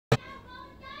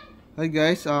Hi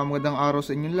guys, magandang araw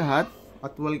sa inyong lahat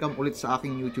at welcome ulit sa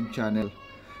aking YouTube channel.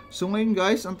 So ngayon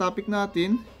guys, ang topic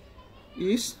natin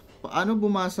is paano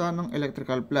bumasa ng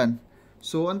electrical plan.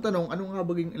 So ang tanong, ano nga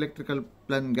baging electrical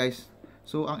plan guys?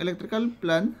 So ang electrical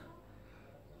plan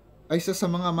ay isa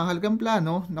sa mga mahalagang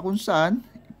plano na kung saan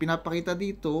pinapakita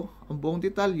dito ang buong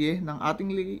detalye ng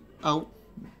ating layout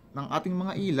ng ating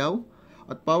mga ilaw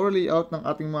at power layout ng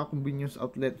ating mga convenience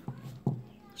outlet.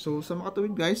 So sa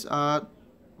makatuwid guys,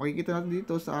 makikita natin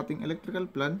dito sa ating electrical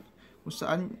plan kung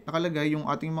saan nakalagay yung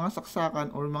ating mga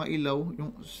saksakan or mga ilaw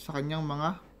yung sa kanyang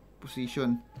mga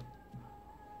position.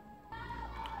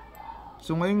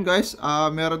 So ngayon guys,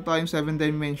 meron tayong 7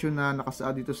 dimension na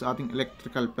nakasaad dito sa ating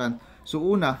electrical plan. So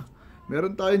una,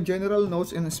 meron tayong general notes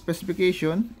and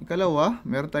specification. Ikalawa,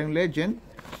 meron tayong legend.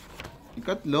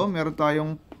 Ikatlo, meron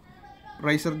tayong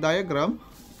riser diagram.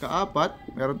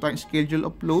 Ikaapat, meron tayong schedule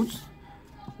of loads.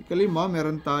 Ikalima,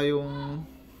 meron tayong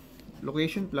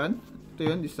location plan. Ito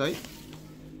yun, this site.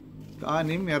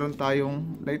 Kaanim, meron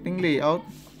tayong lighting layout.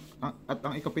 At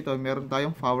ang ikapito, meron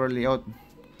tayong power layout.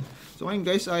 So ngayon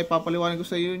guys, ay papaliwanag ko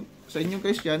sa inyo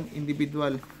guys yan,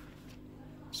 individual.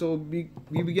 So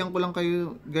bibigyan ko lang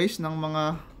kayo guys ng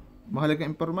mga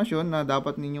mahalagang impormasyon na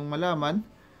dapat ninyong malaman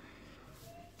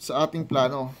sa ating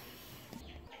plano.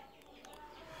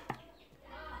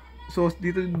 So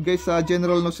dito guys sa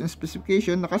general notes and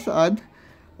specification nakasaad,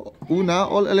 una,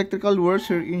 all electrical works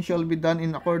herein shall be done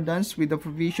in accordance with the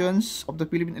provisions of the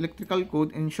Philippine Electrical Code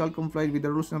and shall comply with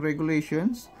the rules and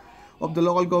regulations of the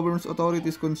local government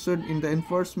authorities concerned in the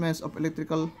enforcement of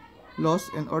electrical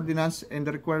laws and ordinance and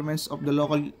the requirements of the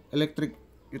local electric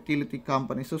utility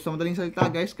company. So sa madaling salita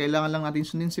guys, kailangan lang natin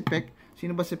sundin si PEC.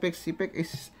 Sino ba si PEC? Si PEC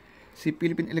is si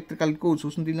Philippine Electrical Code.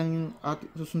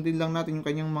 Susundin lang natin yung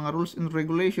kanyang mga rules and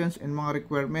regulations and mga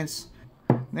requirements.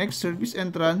 Next, service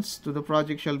entrance to the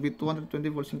project shall be 220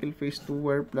 volt single phase 2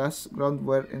 wire plus ground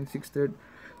wire and 6/3.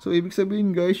 So ibig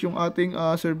sabihin guys, yung ating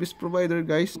service provider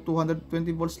guys,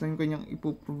 220 volts lang yung kanyang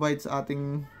ipo-provide sa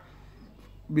ating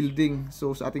building.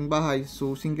 So sa ating bahay,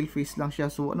 so single phase lang siya.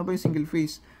 So ano ba yung single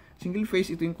phase? Single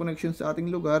phase, ito yung connection sa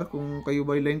ating lugar kung kayo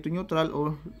ba line to neutral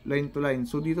or line to line.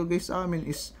 So dito guys sa amin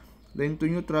is line to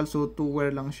neutral, so 2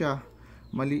 wire lang siya.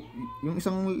 Mali, yung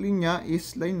isang linya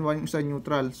is line 1, yung isa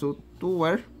neutral. So 2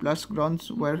 wire plus ground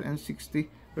wire and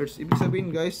 60 Hz. Ibig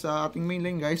sabihin guys, sa ating main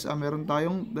line guys, meron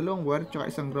tayong dalawang wire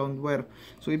tsaka isang ground wire.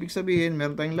 So ibig sabihin,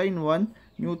 meron tayong line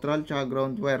 1, neutral tsaka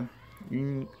ground wire.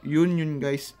 Yun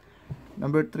guys.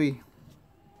 Number 3.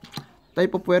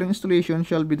 Type of wiring installation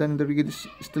shall be done in the rigid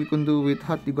steel conduit,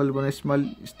 hot galvanized small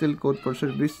steel coat for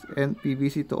service and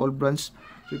PVC to all branch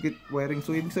circuit wiring.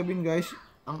 So ibig sabihin guys,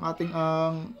 ang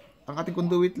ating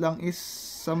conduit lang is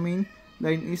sa main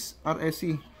line is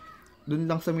RSC. Doon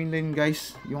lang sa main line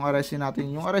guys, yung RSC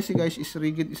natin. Yung RSC guys is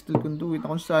rigid steel conduit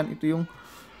na kung saan ito yung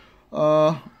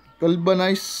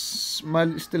galvanized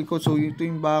small steel coat. So ito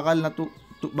yung bakal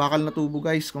na tubo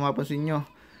guys, kung mapansin nyo.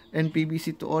 And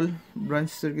PVC to all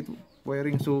branch circuit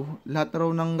wiring. So lahat na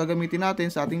raw ng gagamitin natin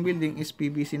sa ating building is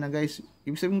PVC na guys.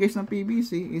 Ibig sabihin guys ng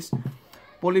PVC is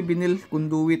polyvinyl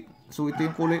conduit. So ito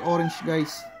yung kulay orange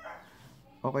guys.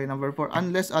 Okay, number 4.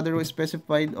 Unless otherwise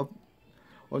specified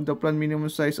on the plan, minimum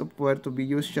size of wire to be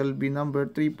used shall be number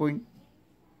 3.5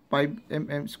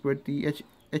 mm square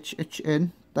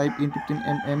HHN type in 15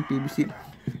 mm PVC.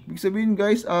 Ibig sabihin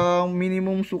guys, ang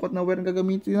minimum sukat na wire na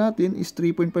gagamitin natin is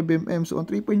 3.5 mm. So ang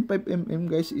 3.5 mm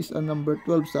guys is ang number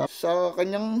 12. Sa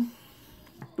kanyang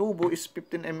tubo is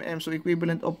 15 mm. So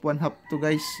equivalent of 1/2 to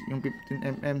guys, yung 15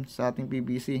 mm sa ating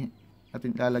PVC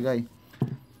natin ilalagay.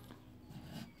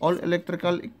 All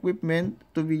electrical equipment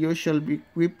to be used shall be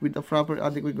equipped with a proper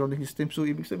adequate grounding system. So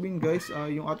ibig sabihin guys,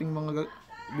 yung ating mga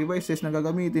devices na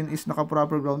gagamitin is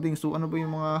naka-proper grounding. So ano ba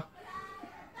yung mga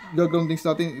gagroundings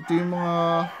natin? Ito yung mga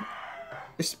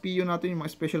SPU natin, yung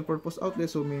mga special purpose outlet.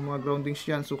 So may mga groundings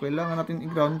yan. So kailangan natin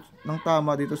i-ground ng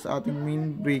tama dito sa ating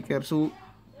main breaker. So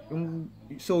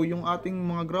yung ating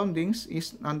mga groundings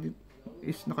is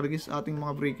nakalagay sa ating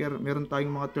mga breaker. Meron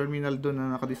tayong mga terminal doon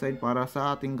na nakadesign para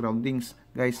sa ating groundings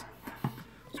guys.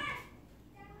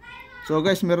 So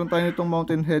guys, meron tayong itong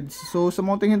mountain heads. So sa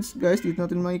mountain heads guys, dito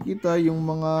natin makikita yung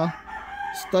mga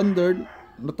standard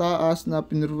na taas na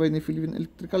pinrovide ni Philippine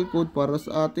Electrical Code para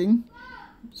sa ating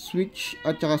switch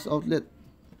at saka sa outlet.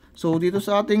 So dito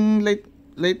sa ating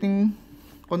lighting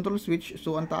control switch,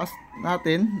 so ang taas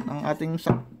natin ng ating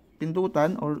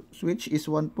pindutan or switch is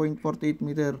 1.48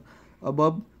 meter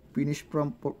above finish from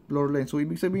floor line. So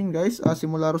ibig sabihin guys,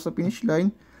 simula ro sa finish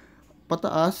line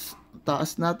pataas,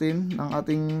 taas natin ng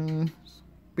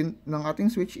ating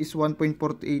switch is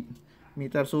 1.48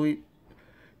 meter. So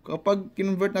Kapag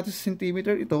kinonvert natin sa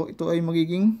centimeter, ito ay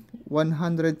magiging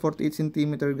 148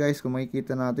 centimeter guys, kung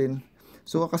makikita natin.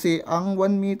 So kasi ang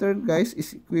 1 meter guys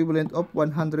is equivalent of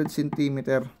 100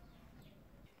 centimeter.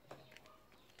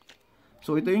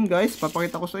 So ito yung guys,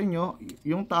 papakita ko sa inyo,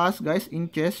 yung taas guys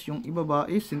inches, yung ibaba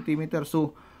is centimeter.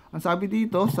 So ang sabi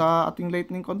dito sa ating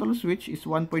lightning control switch is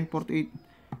 1.48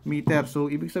 meter. So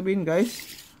ibig sabihin guys,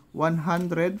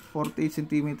 148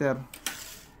 centimeter.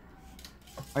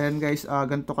 Ayan guys,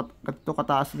 ganito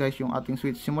kataas guys yung ating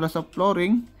switch. Simula sa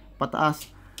flooring,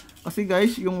 pataas. Kasi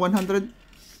guys, yung 1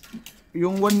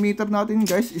 meter natin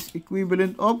guys is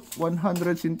equivalent of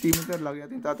 100 centimeter. Lagi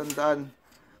natin tatandaan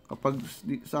kapag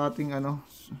sa ating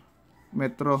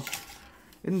metro.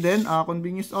 And then,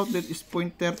 convenience outlet is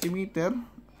 0.30 meter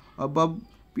above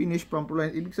finish from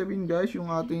line. Ibig sabihin guys,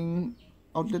 yung ating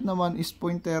outlet naman is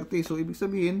 0.30. So ibig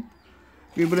sabihin,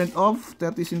 equivalent of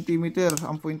 30 cm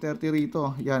ang 0.30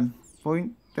 rito. Yan,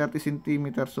 0.30 cm.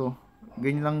 So,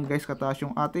 ganyan lang guys kataas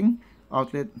yung ating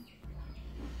outlet.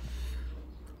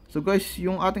 So guys,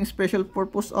 yung ating special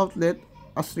purpose outlet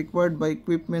as required by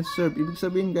equipment served. Ibig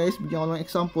sabihin guys, bigyan ko lang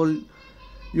example.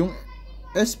 Yung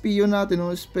SPU natin,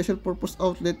 yung special purpose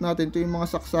outlet natin, ito yung mga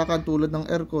saksakan tulad ng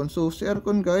aircon. So, si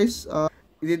aircon guys,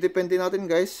 ididepende natin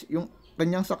guys, yung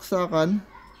kanyang saksakan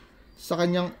sa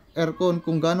kanyang aircon.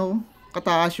 Kung gaano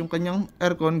kataas yung kanyang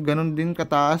aircon, ganun din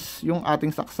kataas yung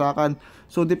ating saksakan.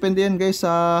 So depende yan guys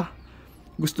sa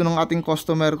gusto ng ating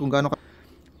customer kung gaano.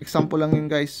 Example lang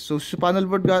yun guys. So sa panel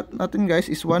board natin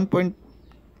guys is 1.5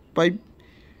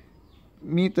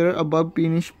 meter above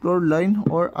finished floor line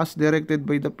or as directed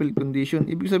by the field condition.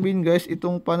 Ibig sabihin guys,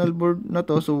 itong panel board na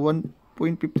to, so 1.50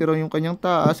 raw yung kanyang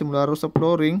taas simula raw sa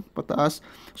flooring pataas.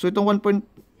 So itong 1.50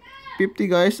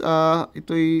 guys,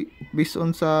 ito ay based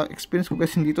on sa experience ko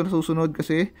guys, hindi ito nasusunod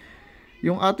kasi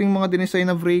yung ating mga dinesign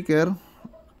na breaker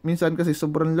minsan kasi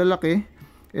sobrang lalaki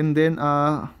and then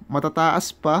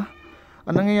matataas pa.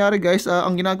 Ang nangyayari guys,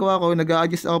 ang ginagawa ko,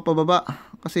 nag-a-adjust ako pababa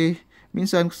kasi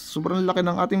minsan sobrang laki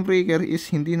ng ating breaker is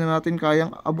hindi na natin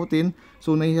kayang abutin,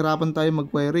 so nahihirapan tayo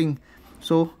mag-wiring.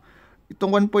 So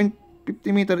itong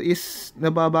 1.50 meter is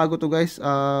nababago to guys,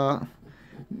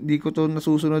 hindi ko to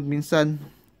nasusunod minsan.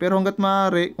 Pero hanggat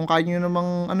maaari, kung kaya nyo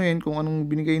namang kung anong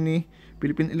binigay ni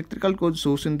Philippine Electrical Code,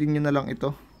 so sundin nyo na lang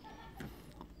ito.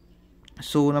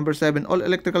 So number 7, all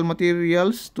electrical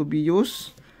materials to be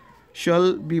used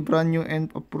shall be brand new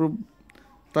and approved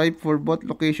type for both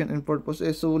location and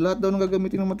purposes. So lahat daw ng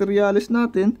gagamitin ng materials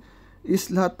natin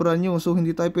is lahat brand new. So hindi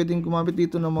tayo pwedeng gumamit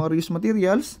dito ng mga reused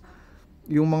materials.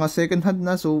 Yung mga second hand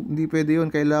na, so hindi pwede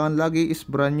yun. Kailangan lagi is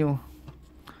brand new.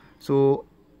 So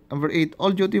number 8,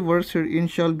 all duty works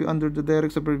herein shall be under the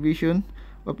direct supervision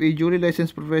of a duly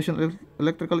licensed professional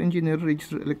electrical engineer,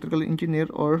 registered electrical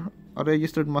engineer, or a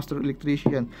registered master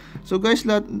electrician. So guys,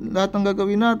 lahat ng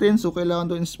gagawin natin, so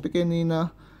kailangan doon inspekin ni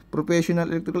na professional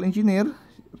electrical engineer,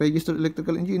 registered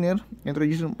electrical engineer, and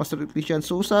registered master electrician.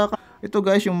 So ito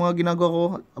guys, yung mga ginagawa ko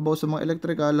about sa mga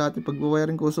electrical, lahat yung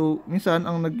pag-wiring ko. So minsan,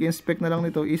 ang nag-inspect na lang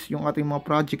nito is yung ating mga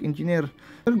project engineer.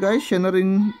 So guys, siya na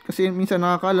rin, kasi minsan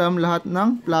nakakalam lahat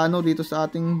ng plano dito sa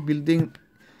ating building.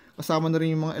 Kasama na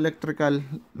rin yung mga electrical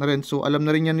na rin. So alam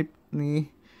na rin yan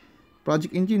ni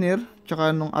project engineer,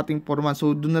 tsaka nung ating foreman.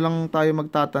 So doon na lang tayo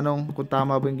magtatanong kung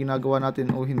tama ba yung ginagawa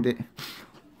natin o hindi.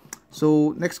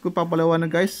 So next ko papalawan na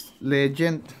guys,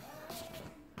 legend.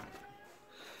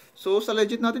 So sa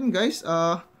legend natin guys,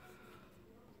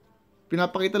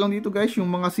 pinapakita lang dito guys yung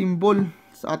mga symbol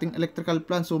sa ating electrical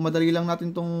plan. So madali lang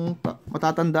natin tong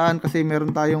matatandaan kasi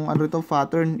meron tayong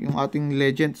pattern yung ating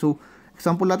legend. So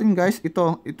example natin guys,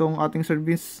 itong ating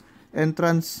service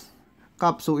entrance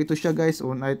cap. So ito siya guys,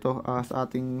 ito sa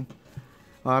ating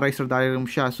riser diagram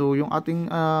siya. So yung ating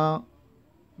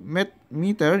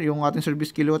meter, yung ating service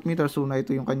kilowatt meter, so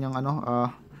ito yung kanyang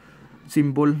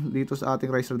symbol dito sa ating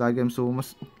riser diagram. So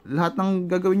lahat ng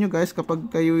gagawin nyo guys kapag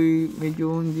kayo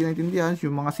medyo hindi naintindihan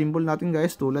yung mga symbol natin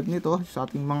guys, tulad nito sa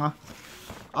ating mga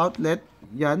outlet,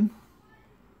 yan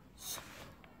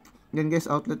guys,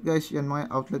 outlet guys, yan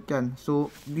mga outlet yan. So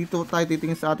dito tayo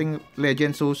titingin sa ating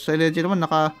legend. So sa legend naman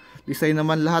naka-design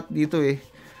naman lahat dito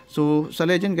So sa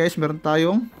legend guys, meron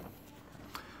tayong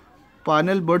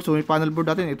panel board. So may panel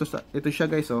board natin, ito siya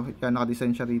guys, yan,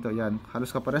 naka-design siya rito, yan,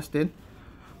 halos kapares din.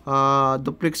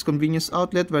 Duplex convenience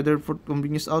outlet, weather for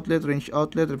convenience outlet, range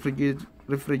outlet,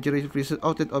 refrigerator freezer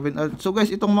outlet, oven outlet. So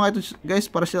guys, itong mga ito guys,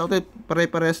 para sa outlet,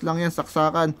 pare-pares lang yan,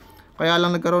 saksakan. Kaya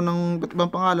lang nagkaroon ng ibang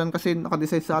pangalan kasi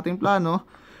naka-decide sa ating plano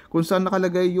kung saan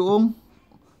nakalagay yung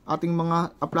ating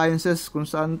mga appliances, kung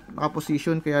saan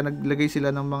naka-position, kaya naglagay sila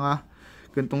ng mga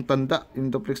ganitong tanda, yung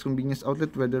duplex convenience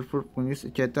outlet, weather for convenience,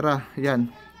 etc. Yan.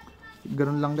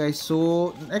 Ganun lang guys.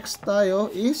 So next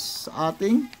tayo is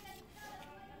ating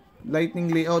lightning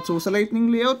layout. So sa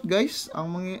lightning layout guys,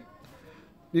 ang mga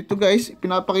dito guys,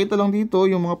 pinapakita lang dito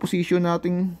yung mga position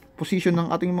ng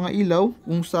ating mga ilaw,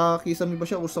 kung sa kisame ba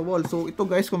siya o sa wall. So ito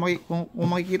guys, kung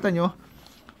makikita nyo,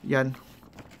 yan.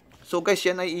 So guys,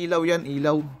 yan ay ilaw yan,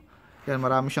 ilaw. Yan,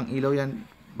 marami siyang ilaw yan.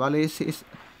 Bale,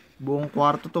 buong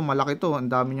kwarto to, malaki to,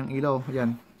 ang dami niyang ilaw.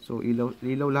 Yan. So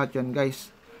ilaw lahat yan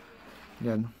guys.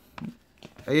 Yan.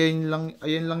 Ayan lang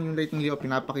yung lightning layout,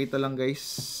 pinapakita lang guys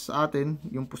sa atin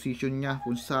yung position niya,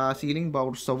 kung sa ceiling ba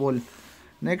or sa wall.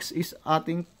 Next is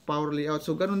ating power layout.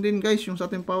 So ganun din guys, yung sa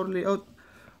ating power layout,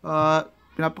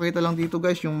 pinapakita lang dito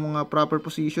guys yung mga proper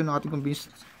position ng ating convenience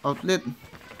outlet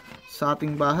sa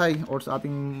ating bahay or sa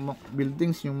ating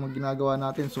buildings, yung mga ginagawa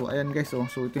natin. So ayan guys, so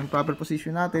ito yung proper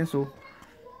position natin. So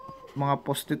mga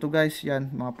poste to guys,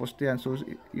 yan, mga poste yan. So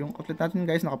yung outlet natin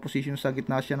guys, nakaposition sa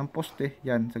gitna siya ng poste.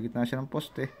 Yan, sa gitna siya ng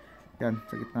poste. Yan,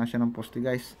 sa gitna siya ng poste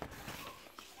guys.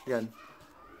 Yan.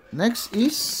 Next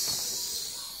is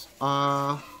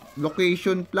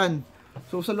location plan.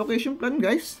 So sa location plan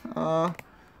guys,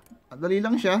 dali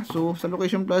lang siya. So sa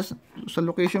location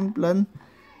plan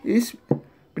is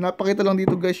pinapakita lang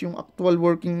dito guys yung actual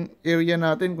working area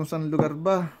natin, kung saan lugar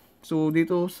ba. So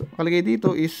dito, kalagay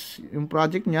dito is yung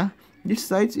project niya. This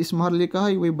site is Maharlika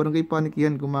Highway, Barangay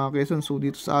Panikihan, Gumaka, Quezon. So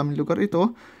dito sa aming lugar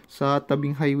ito, sa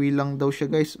tabing highway lang daw siya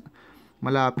guys,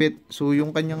 malapit. So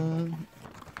yung kanyang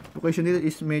location dito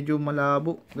is medyo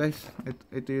malabo guys.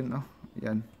 Ito yun, oh.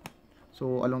 Yan.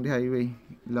 So along the highway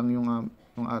lang yung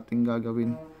ating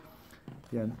gagawin.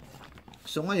 Yan.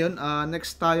 So ngayon,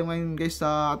 next tayo ngayon guys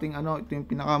sa ating ito yung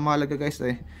pinakamahalaga guys,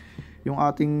 yung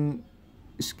ating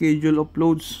schedule of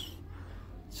loads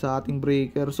sa ating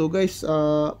breaker. So guys,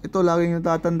 ito lagi nyo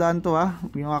tatandaan to,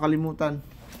 huwag nyo kakalimutan.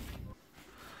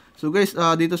 So guys,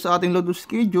 dito sa ating load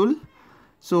schedule,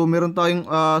 so meron tayong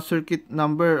circuit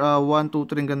number 1, 2,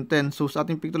 3 hanggang 10. So sa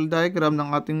ating pictorial diagram ng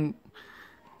ating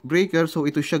breaker, so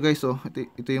ito siya guys,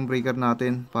 ito yung breaker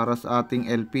natin para sa ating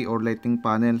LP or lighting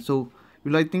panel. So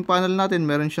yung lighting panel natin,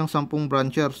 meron siyang 10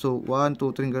 brancher. So 1,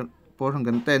 2, 3, 4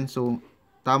 hanggang 10. So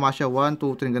tama siya, 1,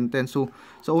 2, 3 hanggang 10. So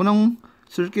sa unang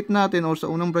circuit natin or sa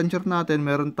unang brancher natin,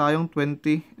 meron tayong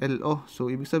 20 LO. So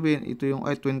ibig sabihin, ito yung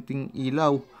 20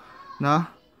 ilaw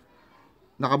na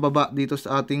nakababa dito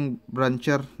sa ating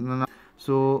brancher.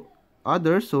 So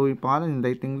others, so yung pangalan yung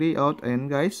lighting layout, ayan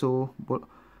guys. So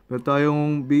meron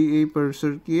tayong BA per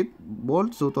circuit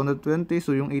volt, so 220.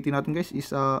 So yung 80 natin guys is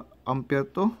ampere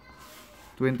to,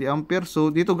 20 ampere. So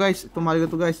dito guys, ito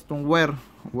mahalaga to guys, itong wire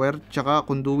tsaka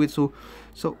conduit. So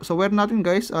sa wire natin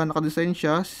guys, nakadesign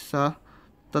siya sa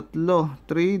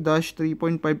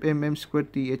 3-3.5 mm square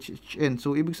THHN.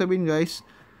 So ibig sabihin guys,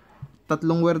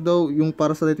 tatlong wire daw yung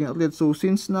para sa lighting outlet. So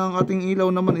since na ang ating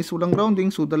ilaw naman is walang grounding,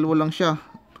 so dalawa lang siya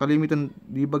kalimitan,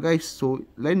 di ba guys? So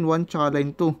line 1 tsaka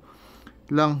line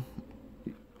 2 lang,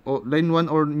 o line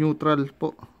 1 or neutral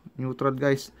po, neutral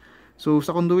guys. So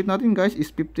sa conduit natin guys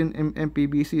is 15 mm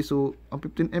PVC. So ang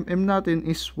 15 mm natin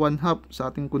is 1/2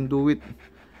 sa ating conduit.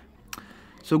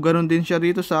 So ganoon din siya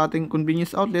dito sa ating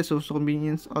convenience outlet. So sa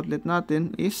convenience outlet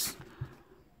natin is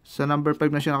sa number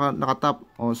 5 na siya nakatap.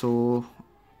 So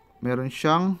meron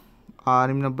siyang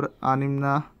 6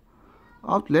 na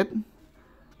outlet.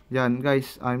 Yan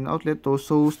guys, 6 na outlet to.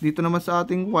 So dito naman sa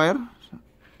ating wire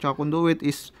tsaka conduit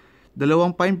is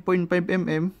dalawang 5.5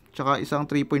 mm tsaka isang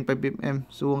 3.5 mm.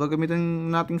 So ang gagamitin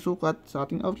nating sukat sa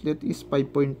ating outlet is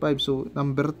 5.5. So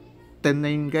number 10 na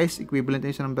yun guys, equivalent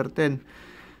na yun sa number 10.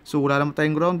 So wala naman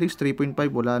tayong groundings, 3.5,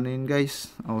 wala na yun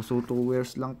guys. So 2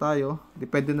 wires lang tayo.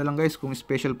 Depende na lang guys kung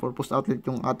special purpose outlet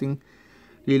yung ating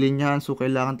lilinyahan. So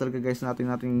kailangan talaga guys natin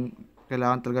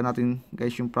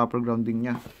guys yung proper grounding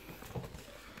nya.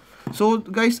 So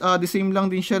guys, the same lang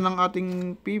din siya ng ating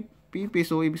PP.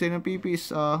 So ibig sabihin ng PP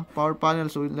is power panel.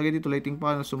 So lagay dito lighting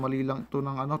panel. So mali lang ito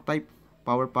ng type.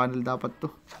 Power panel dapat to.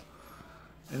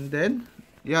 And then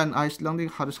yan, ayos lang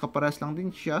din, halos kaparehas lang din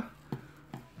siya.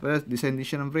 Pero design din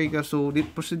siya ng breaker. So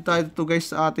proceed tayo dito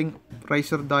guys sa ating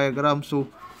riser diagram. So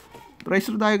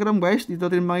riser diagram guys, dito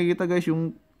natin makikita guys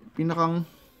yung pinakang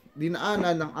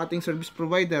dinaanan ng ating service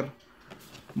provider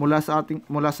mula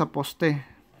sa poste.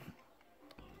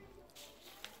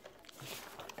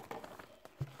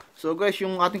 So guys,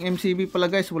 yung ating MCB pala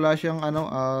guys, wala siyang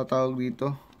tawag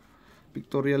dito,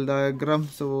 pictorial diagram.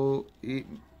 So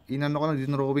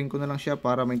dinrawing ko na lang siya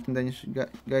para maintindihan niyo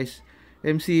guys.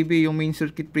 MCB yung main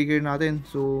circuit breaker natin.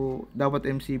 So dapat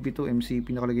MCB to,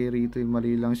 MCP nakalagay rito,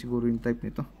 mali lang siguro yung type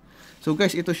nito. So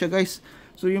guys, ito siya guys.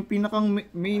 So yung pinakang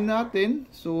main natin,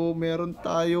 so meron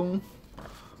tayong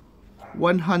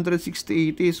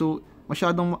 160/80. So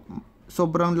masyadong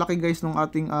sobrang laki guys ng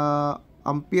ating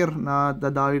ampere na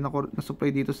dadaloy na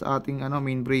supply dito sa ating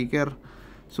main breaker.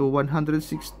 So 160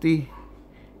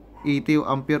 80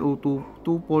 ampere o 2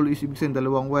 pole is ibig sabihin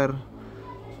dalawang wire.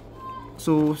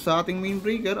 So sa ating main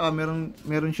breaker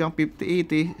meron siyang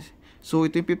 5080. So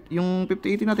ito yung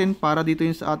 5080 natin para dito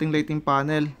yung sa ating lighting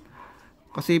panel.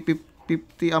 Kasi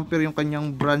 50 ampere yung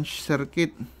kanyang branch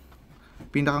circuit,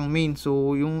 pinakang main.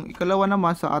 So yung ikalawa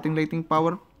naman sa ating lighting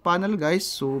power panel guys,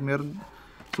 so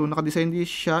naka-design din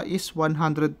siya is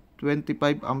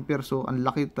 125 ampere. So ang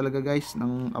laki talaga guys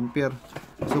ng ampere.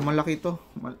 So malaki ito,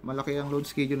 malaki ang load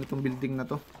schedule nitong building na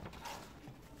to.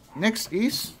 Next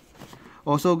is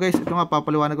so guys, ito nga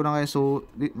papaliwanag ko na ngayon. So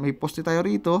may poste tayo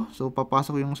rito. So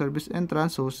papasok yung service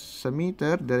entrance. So sa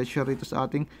meter, diretso rito sa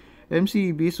ating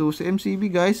MCB. So sa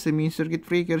MCB guys, sa main circuit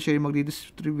breaker, siya yung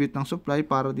magdi-distribute ng supply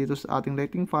para dito sa ating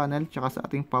lighting panel tsaka sa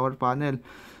ating power panel.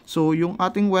 So yung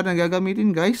ating wire na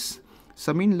gagamitin guys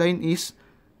sa main line is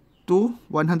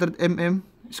 100 mm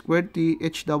square T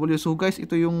HW. So guys,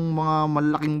 ito yung mga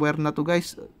malaking wire na to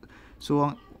guys.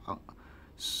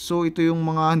 So ito yung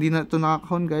mga hindi na ito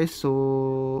nakakahon guys. So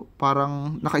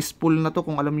parang naka-spool na to,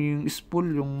 kung alam niyo yung spool,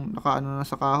 yung nakaano na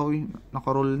sa kahoy,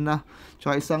 naka-roll na.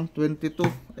 Tsaka isang 22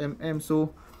 mm.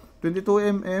 So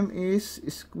 22 mm is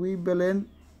equivalent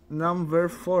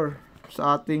number 4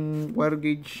 sa ating wire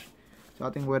gauge,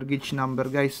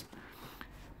 number guys.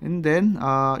 And then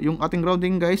yung ating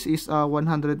grounding guys is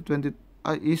 120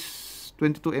 is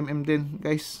 22 mm din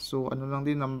guys. So ano lang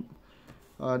din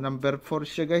number 4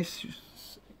 siya guys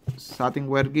sa ating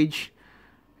wire gauge.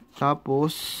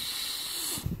 Tapos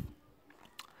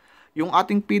yung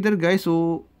ating feeder guys,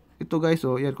 so ito guys,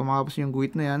 so yan, kung makapos yung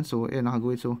guhit na yan, so ayan,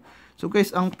 nakaguhit. So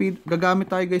guys, ang gagamit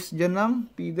tayo guys dyan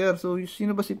ng feeder. So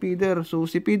sino ba si feeder? So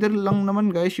si feeder lang naman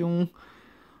guys yung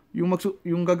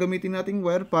gagamitin nating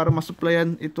wire para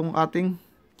masupplyan itong ating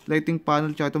lighting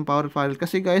panel tsaka itong power panel.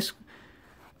 Kasi guys,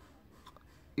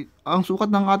 ang sukat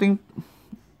ng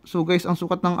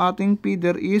ating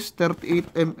feeder is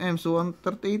 38 mm. So ang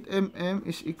 38 mm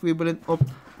is equivalent of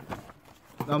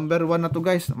number 1 na to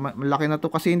guys. Malaki na to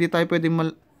kasi hindi tayo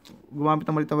pwedeng gumamit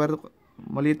ng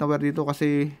maliit na wire dito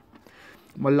kasi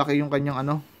malaki yung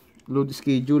kanyang load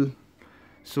schedule.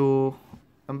 So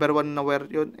number 1 na wire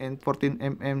yun, and 14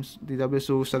 mm DW.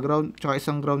 So sa ground, tsaka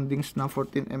isang groundings na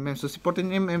 14 mm. So si 14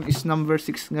 mm is number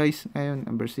 6 guys. Ayun,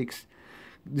 number 6.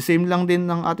 The same lang din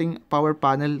ng ating power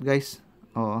panel guys.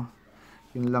 Oo,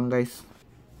 yun lang guys.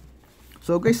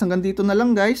 So guys, hanggang dito na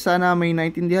lang guys. Sana may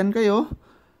naintindihan kayo.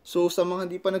 So sa mga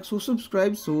hindi pa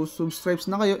nagsusubscribe, so subscribe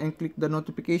na kayo and click the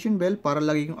notification bell para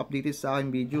lagi kang updated sa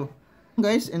aking video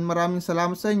guys. And maraming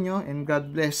salamat sa inyo and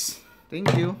God bless.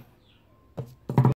 Thank you.